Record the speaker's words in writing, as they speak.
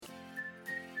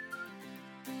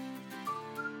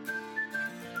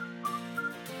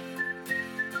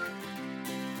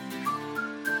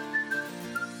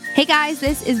Hey guys,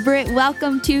 this is Britt.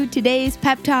 Welcome to today's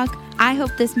Pep Talk. I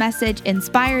hope this message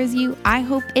inspires you. I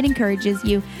hope it encourages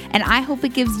you. And I hope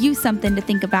it gives you something to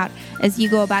think about as you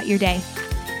go about your day.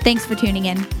 Thanks for tuning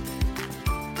in.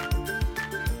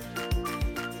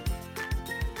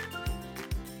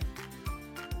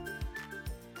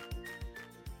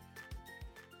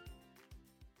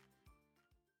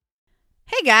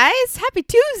 Hey guys, happy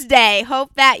Tuesday.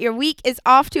 Hope that your week is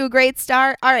off to a great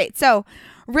start. All right, so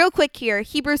real quick here,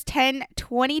 Hebrews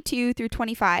 10:22 through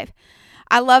 25.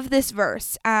 I love this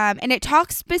verse, and it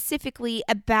talks specifically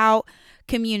about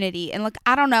community. And look,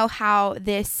 I don't know how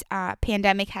this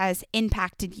pandemic has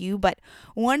impacted you, but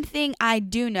one thing I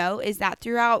do know is that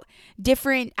throughout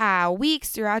different weeks,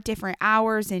 throughout different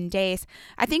hours and days,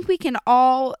 I think we can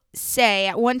all say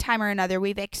at one time or another,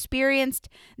 we've experienced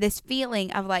this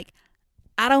feeling of like,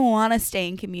 I don't want to stay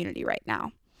in community right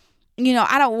now.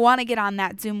 I don't want to get on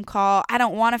that Zoom call. I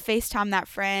don't want to FaceTime that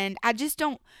friend. I just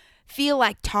don't feel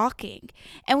like talking.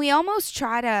 And we almost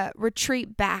try to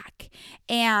retreat back.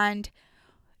 And,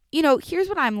 here's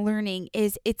what I'm learning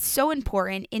is it's so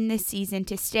important in this season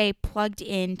to stay plugged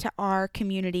into our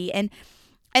community. And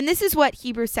this is what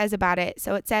Hebrews says about it.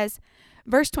 So it says,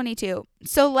 verse 22,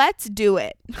 so let's do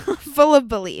it, full of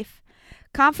belief,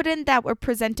 confident that we're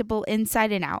presentable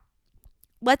inside and out.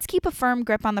 Let's keep a firm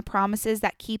grip on the promises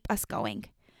that keep us going.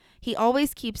 He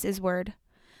always keeps his word.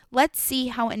 Let's see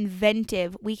how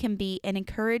inventive we can be in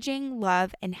encouraging,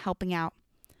 love, and helping out.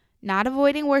 Not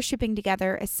avoiding worshiping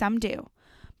together as some do,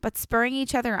 but spurring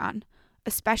each other on,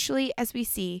 especially as we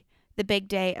see the big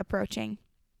day approaching.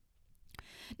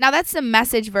 Now that's the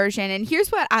Message version, and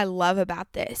here's what I love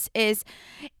about this is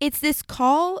it's this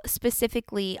call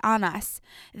specifically on us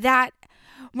that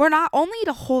we're not only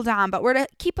to hold on, but we're to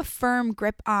keep a firm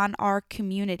grip on our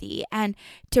community and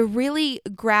to really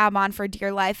grab on for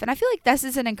dear life. And I feel like this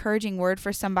is an encouraging word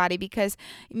for somebody because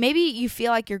maybe you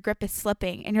feel like your grip is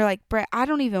slipping and you're like, Brett, I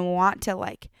don't even want to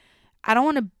I don't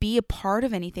want to be a part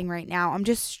of anything right now. I'm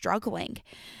just struggling.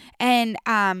 And,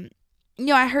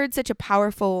 I heard such a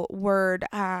powerful word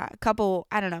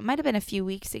it might have been a few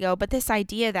weeks ago, but this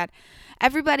idea that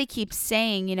everybody keeps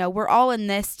saying, we're all in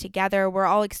this together. We're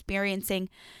all experiencing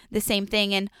the same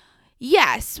thing. And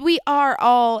yes, we are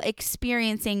all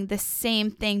experiencing the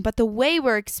same thing, but the way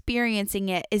we're experiencing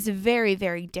it is very,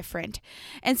 very different.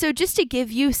 And so just to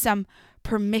give you some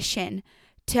permission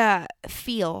to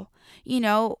feel,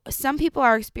 some people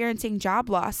are experiencing job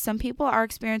loss. Some people are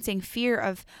experiencing fear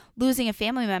of losing a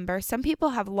family member. Some people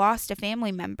have lost a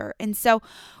family member. And so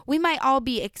we might all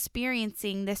be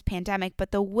experiencing this pandemic, but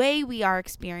the way we are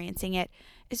experiencing it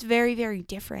is very, very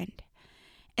different.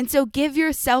 And so give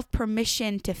yourself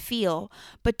permission to feel,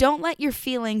 but don't let your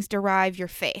feelings derive your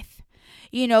faith.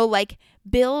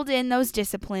 Build in those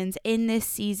disciplines in this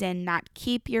season that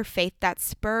keep your faith, that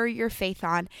spur your faith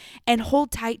on, and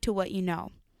hold tight to what you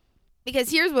know.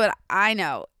 Because here's what I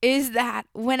know is that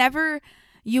whenever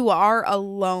you are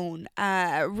alone,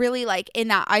 really in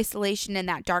that isolation, in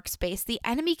that dark space, the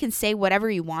enemy can say whatever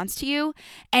he wants to you,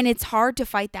 and it's hard to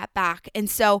fight that back. And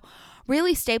so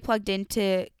really stay plugged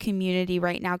into community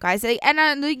right now, guys. And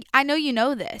I know you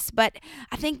know this, but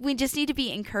I think we just need to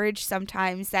be encouraged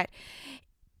sometimes that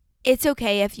it's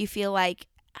okay if you feel like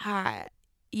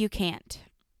you can't.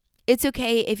 It's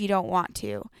okay if you don't want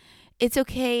to. It's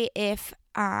okay if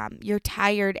you're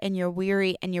tired and you're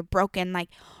weary and you're broken.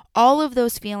 All of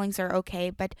those feelings are okay,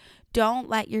 but don't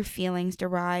let your feelings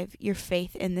derive your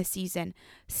faith in this season.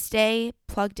 Stay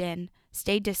plugged in,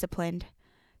 stay disciplined,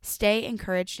 stay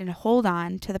encouraged, and hold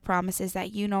on to the promises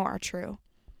that you know are true.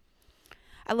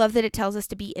 I love that it tells us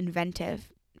to be inventive,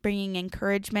 bringing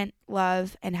encouragement,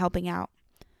 love, and helping out.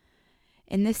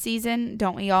 In this season,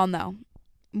 don't we all know,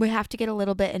 we have to get a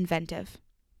little bit inventive.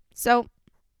 So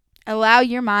allow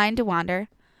your mind to wander,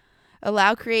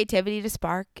 allow creativity to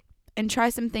spark, and try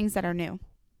some things that are new.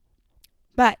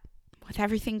 But with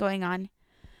everything going on,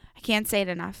 I can't say it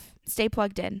enough. Stay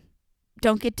plugged in.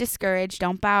 Don't get discouraged.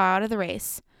 Don't bow out of the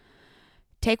race.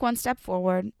 Take one step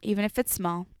forward, even if it's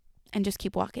small, and just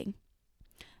keep walking.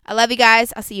 I love you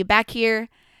guys. I'll see you back here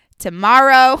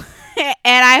tomorrow.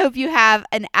 And I hope you have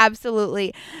an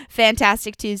absolutely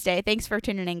fantastic Tuesday. Thanks for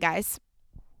tuning in, guys.